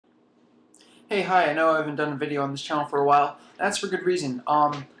Hey, hi, I know I haven't done a video on this channel for a while. That's for good reason.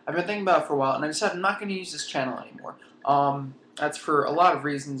 I've been thinking about it for a while, and I decided I'm not going to use this channel anymore. That's for a lot of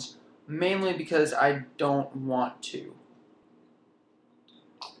reasons, mainly because I don't want to.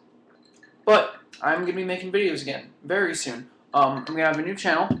 But I'm going to be making videos again, very soon. I'm going to have a new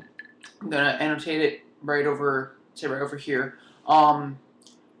channel. I'm going to annotate it right over, say right over here. And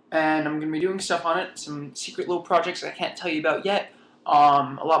I'm going to be doing stuff on it, some secret little projects I can't tell you about yet. A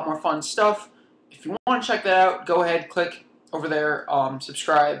lot more fun stuff. If you want to check that out, go ahead, click over there,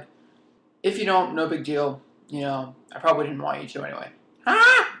 subscribe. If you don't, no big deal. You know, I probably didn't want you to anyway.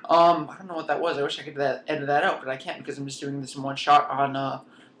 I don't know what that was. I wish I could edit that out, but I can't because I'm just doing this in one shot on the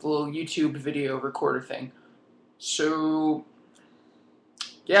little YouTube video recorder thing. So,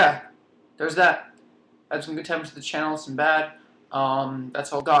 yeah, there's that. I had some good times with the channel, some bad.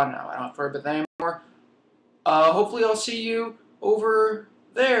 That's all gone now. I don't have to worry about that anymore. Hopefully I'll see you over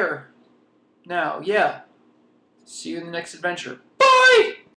there. Now, yeah. See you in the next adventure.